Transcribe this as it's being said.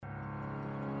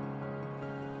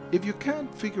If you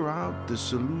can't figure out the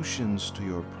solutions to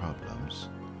your problems,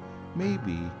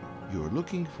 maybe you're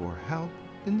looking for help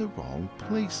in the wrong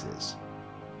places.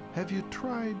 Have you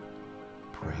tried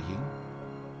praying?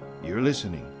 You're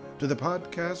listening to the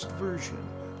podcast version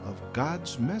of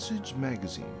God's Message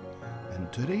magazine,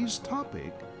 and today's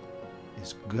topic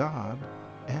is God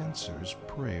Answers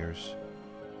Prayers.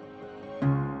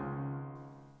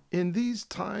 In these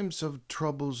times of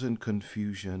troubles and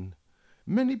confusion,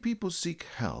 many people seek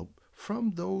help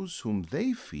from those whom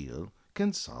they feel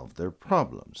can solve their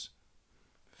problems.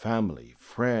 Family,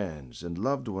 friends, and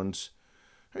loved ones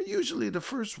are usually the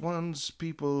first ones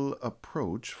people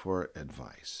approach for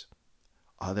advice.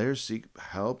 Others seek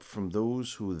help from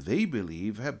those who they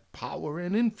believe have power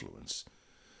and influence,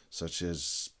 such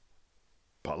as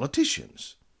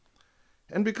politicians.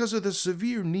 And because of the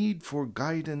severe need for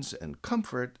guidance and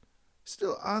comfort,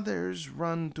 still others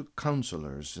run to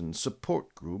counselors and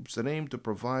support groups that aim to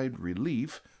provide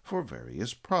relief for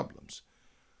various problems.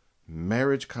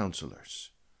 Marriage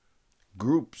counselors,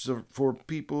 for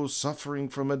people suffering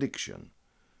from addiction,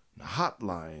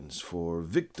 hotlines for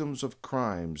victims of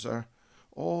crimes are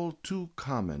all too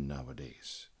common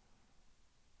nowadays.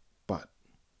 But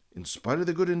in spite of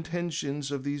the good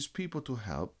intentions of these people to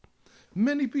help,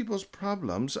 many people's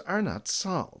problems are not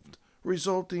solved,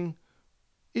 resulting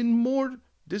in more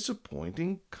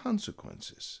disappointing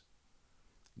consequences.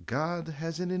 God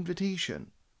has an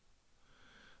invitation.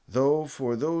 Though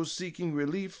for those seeking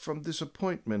relief from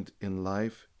disappointment in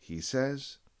life, he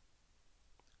says,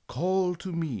 "Call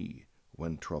to me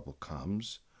when trouble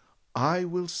comes. I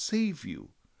will save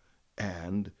you,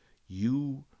 and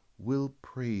you will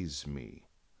praise me."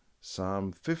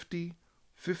 Psalm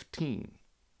 50:15.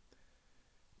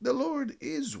 The Lord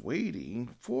is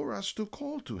waiting for us to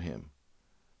call to him.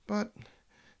 But,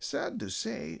 sad to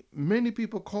say, many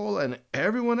people call on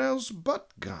everyone else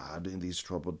but God in these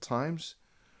troubled times.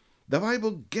 The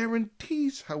Bible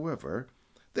guarantees, however,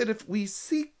 that if we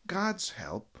seek God's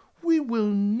help, we will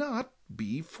not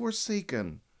be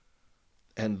forsaken.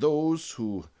 And those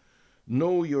who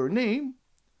know your name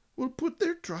will put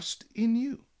their trust in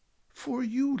you. For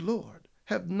you, Lord,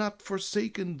 have not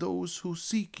forsaken those who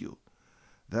seek you.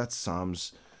 That's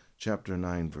Psalms chapter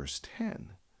 9, verse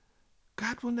 10.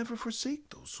 God will never forsake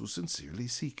those who sincerely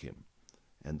seek him.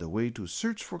 And the way to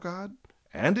search for God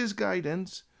and his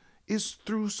guidance is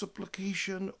through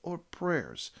supplication or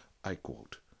prayers. I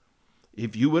quote,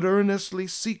 "If you would earnestly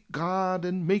seek God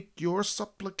and make your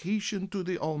supplication to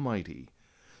the Almighty,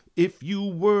 if you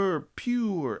were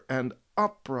pure and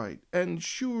upright, and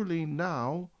surely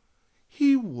now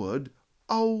he would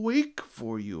awake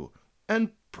for you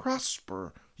and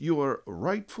prosper your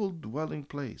rightful dwelling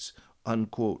place."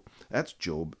 Unquote. That's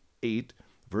Job 8,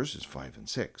 verses 5 and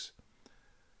 6.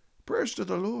 Prayers to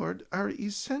the Lord are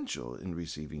essential in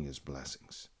receiving his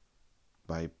blessings.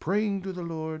 By praying to the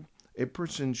Lord, a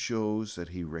person shows that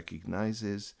he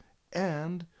recognizes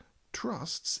and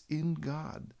trusts in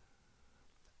God.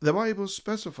 The Bible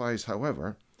specifies,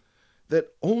 however,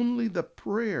 that only the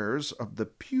prayers of the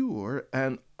pure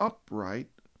and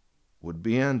upright would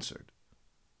be answered.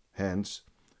 Hence,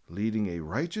 leading a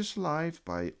righteous life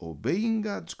by obeying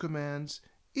God's commands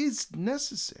is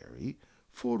necessary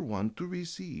for one to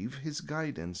receive his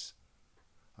guidance.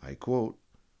 I quote,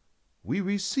 "We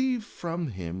receive from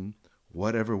him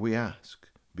whatever we ask,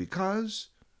 because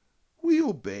we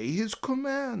obey his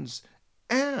commands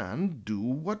and do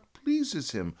what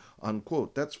pleases him."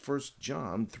 Unquote. That's 1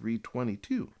 John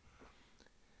 3:22.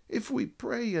 If we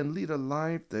pray and lead a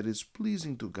life that is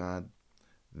pleasing to God,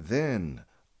 then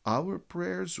our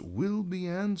prayers will be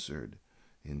answered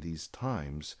in these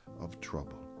times of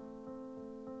trouble.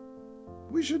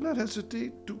 We should not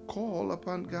hesitate to call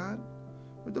upon God,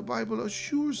 but the Bible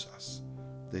assures us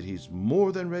that he's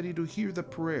more than ready to hear the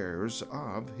prayers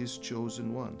of his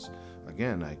chosen ones.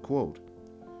 Again, I quote,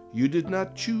 "You did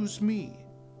not choose me,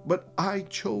 but I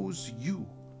chose you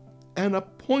and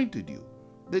appointed you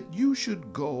that you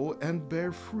should go and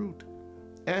bear fruit,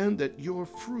 and that your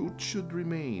fruit should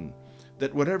remain,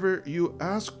 that whatever you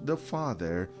ask the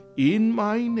Father in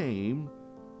my name,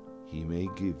 he may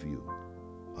give you."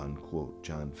 Unquote.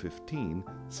 John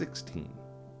 15:16.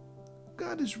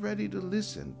 God is ready to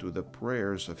listen to the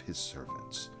prayers of his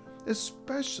servants,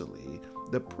 especially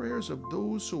the prayers of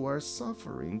those who are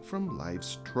suffering from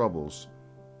life's troubles.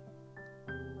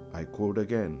 I quote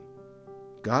again,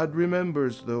 "God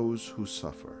remembers those who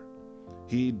suffer.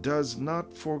 He does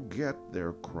not forget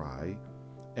their cry,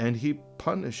 and he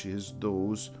punishes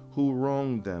those who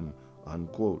wrong them."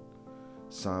 Unquote.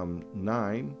 Psalm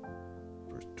 9,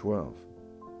 verse 12.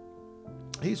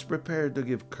 He's prepared to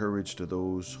give courage to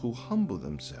those who humble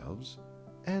themselves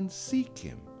and seek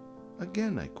Him.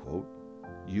 Again, I quote,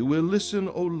 "You will listen,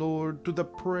 O Lord, to the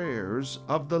prayers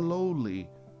of the lowly.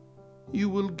 You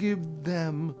will give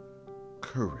them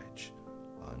courage."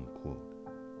 Unquote.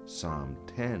 Psalm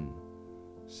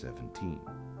 10:17.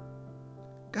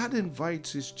 God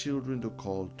invites His children to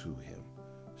call to Him.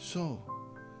 So,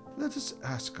 let us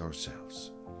ask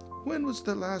ourselves, when was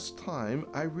the last time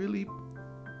I really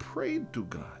prayed to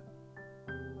God?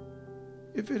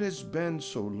 If it has been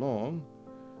so long,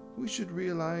 we should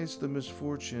realize the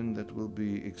misfortune that will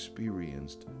be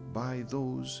experienced by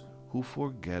those who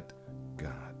forget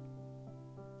God.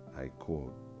 I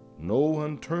quote, "No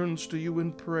one turns to you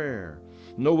in prayer.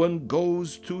 No one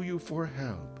goes to you for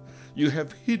help. You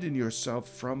have hidden yourself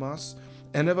from us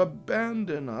and have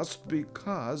abandoned us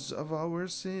because of our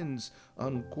sins."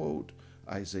 Unquote.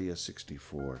 Isaiah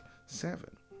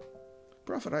 64:7.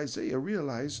 Prophet Isaiah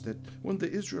realized that when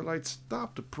the Israelites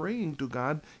stopped praying to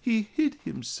God, He hid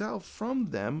Himself from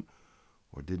them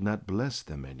or did not bless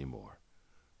them anymore.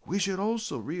 We should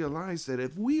also realize that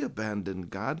if we abandon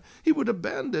God, He would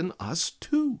abandon us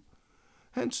too.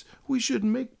 Hence, we should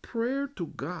make prayer to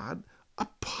God a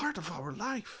part of our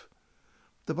life.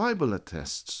 The Bible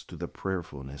attests to the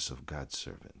prayerfulness of God's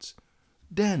servants.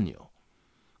 Daniel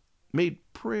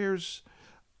made prayers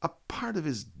a part of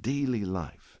his daily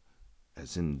life,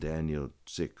 as in Daniel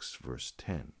 6, verse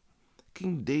 10.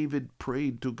 King David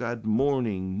prayed to God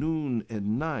morning, noon,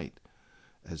 and night,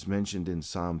 as mentioned in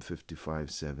Psalm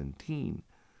 55:17.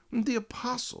 The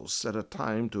apostles set a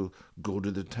time to go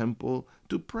to the temple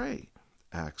to pray,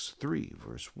 Acts 3,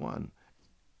 verse 1.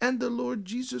 And the Lord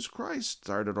Jesus Christ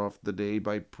started off the day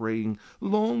by praying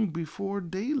long before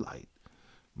daylight,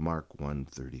 Mark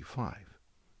 1:35.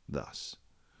 Thus,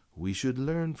 we should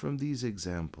learn from these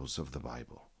examples of the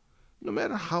Bible. No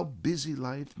matter how busy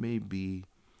life may be,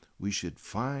 we should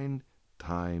find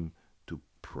time to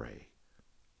pray.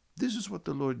 This is what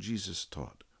the Lord Jesus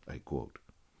taught, I quote,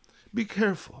 "Be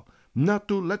careful not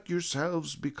to let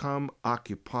yourselves become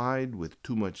occupied with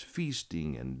too much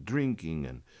feasting and drinking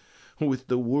and with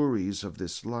the worries of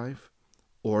this life,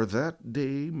 or that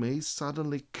day may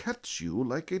suddenly catch you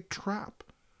like a trap.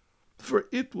 For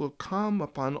it will come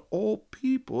upon all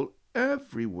people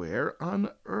everywhere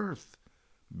on earth.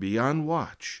 Be on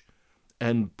watch,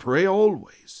 and pray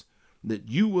always that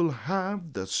you will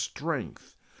have the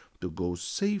strength to go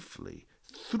safely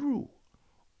through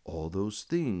all those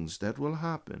things that will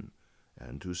happen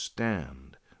and to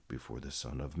stand before the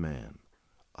Son of Man."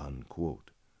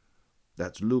 Unquote.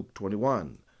 That's Luke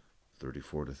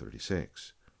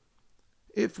 21:34-36.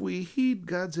 If we heed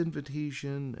God's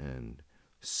invitation and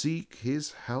seek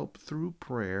His help through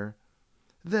prayer,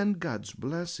 then God's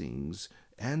blessings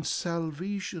and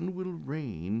salvation will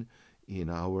reign in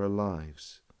our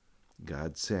lives.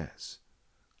 God says,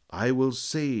 "I will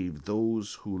save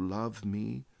those who love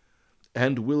me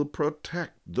and will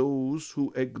protect those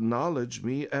who acknowledge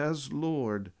me as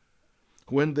Lord.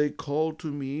 When they call to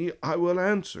me, I will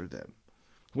answer them.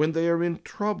 When they are in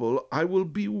trouble, I will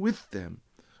be with them.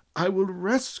 I will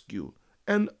rescue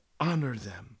and honor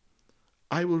them.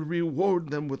 I will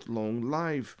reward them with long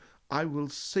life. I will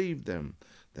save them."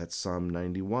 That's Psalm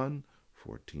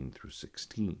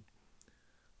 91:14-16.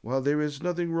 While there is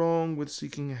nothing wrong with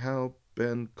seeking help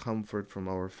and comfort from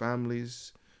our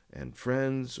families and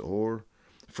friends or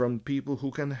from people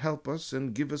who can help us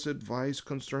and give us advice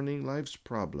concerning life's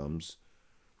problems,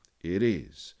 it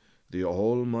is the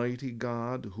Almighty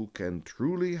God who can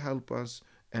truly help us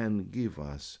and give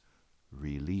us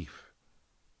relief.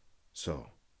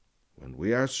 So, when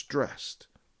we are stressed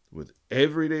with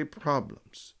everyday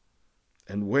problems,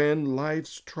 and when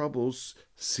life's troubles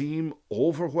seem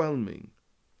overwhelming,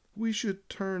 we should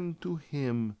turn to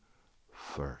Him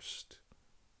first.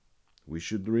 We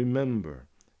should remember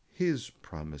His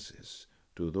promises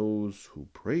to those who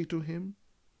pray to Him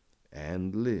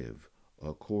and live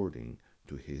according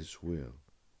to His will.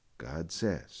 God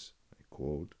says, I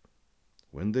quote,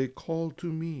 "When they call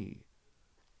to me,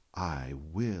 I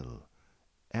will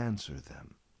answer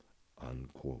them."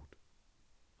 Unquote.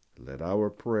 Let our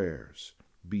prayers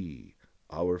be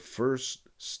our first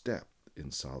step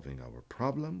in solving our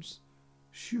problems.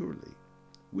 Surely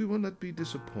we will not be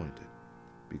disappointed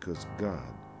because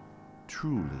God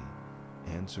truly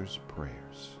answers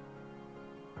prayers.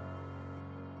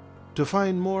 To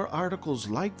find more articles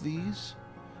like these,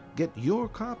 get your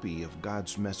copy of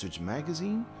God's Message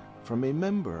magazine from a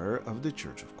member of the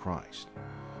Church of Christ.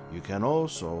 You can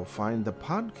also find the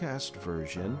podcast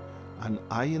version on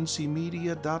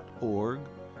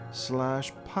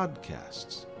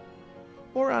incmedia.org/podcasts.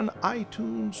 or on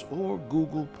iTunes or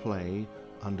Google Play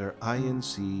under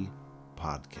INC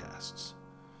Podcasts.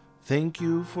 Thank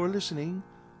you for listening.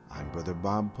 I'm Brother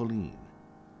Bob Pauline.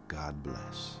 God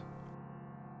bless.